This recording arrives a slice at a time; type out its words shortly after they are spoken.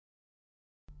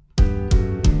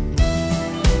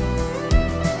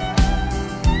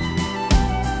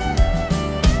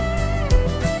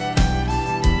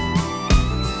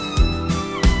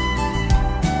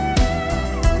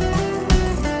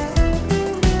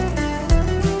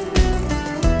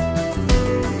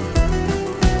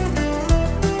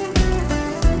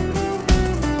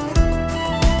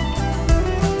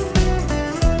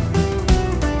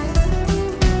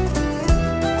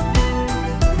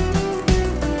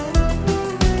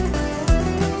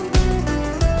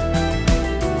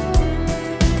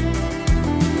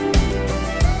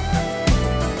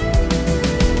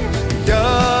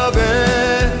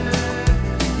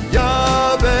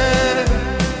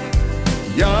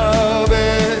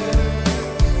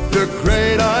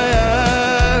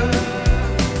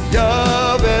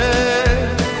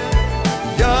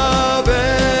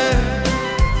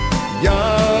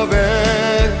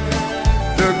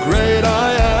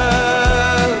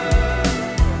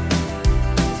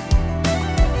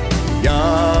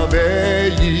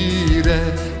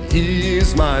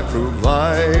my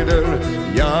provider.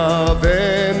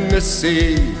 Yahweh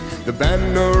Nissi, the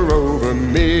banner over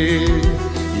me.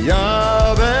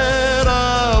 Yahweh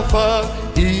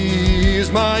Rapha, He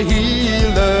is my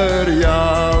healer.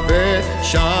 Yahweh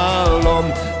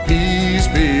Shalom, peace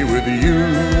be with you.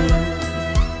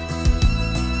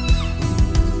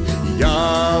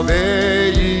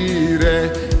 Yahweh Yireh,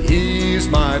 He's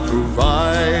my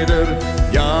provider.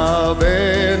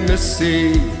 Yahweh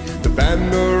Nissi, the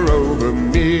banner over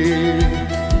me.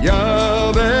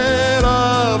 Yahweh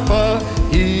Rapha,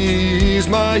 He's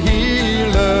my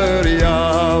healer.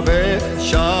 Yahweh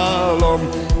Shalom,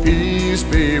 peace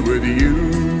be with you.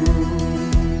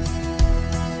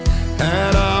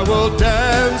 And I will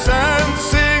dance and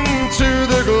sing to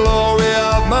the glory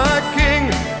of my King.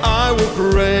 I will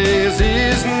praise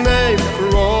His name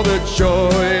for all the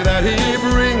joy that He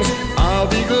brings. I'll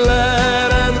be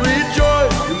glad and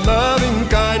rejoice in loving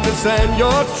kindness and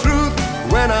your truth.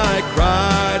 When I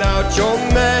cried out your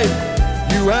name,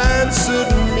 you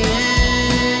answered me.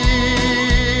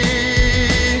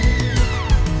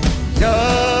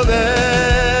 Yahweh,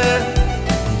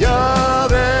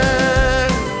 Yahweh,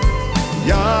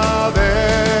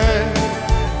 Yahweh,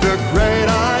 the great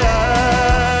I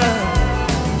am.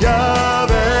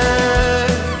 Yahweh,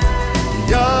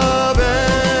 Yahweh,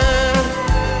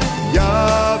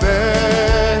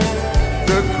 Yahweh,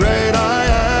 the great I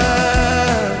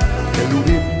am.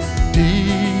 Elohim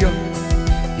Dia,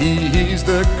 He's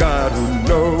the God who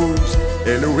knows.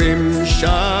 Elohim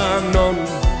Shannon,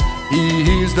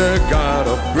 He's the God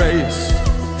of grace.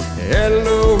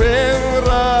 Elohim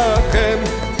Rachem,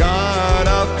 God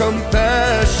of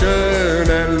compassion.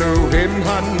 Elohim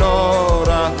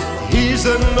Hanora, He's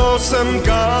an awesome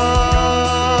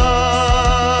God.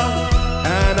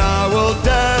 And I will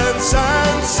dance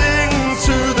and sing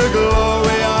to the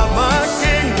glory of my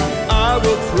King. I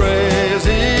will praise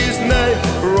His name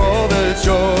for all the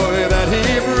joy that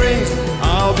He brings.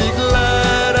 I'll be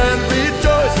glad and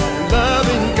rejoice in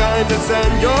loving kindness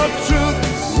and your truth.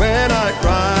 When I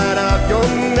cried out your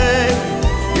name,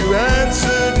 you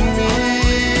answered me.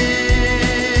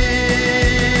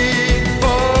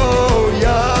 Oh,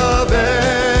 Yahweh,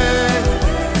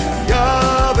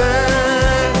 Yahweh,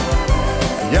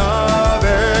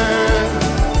 Yahweh,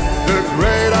 the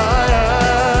great I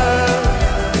am.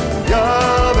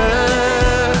 Yahweh,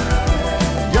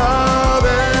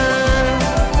 Yahweh,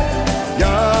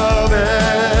 Yahweh,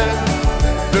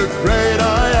 the great I am.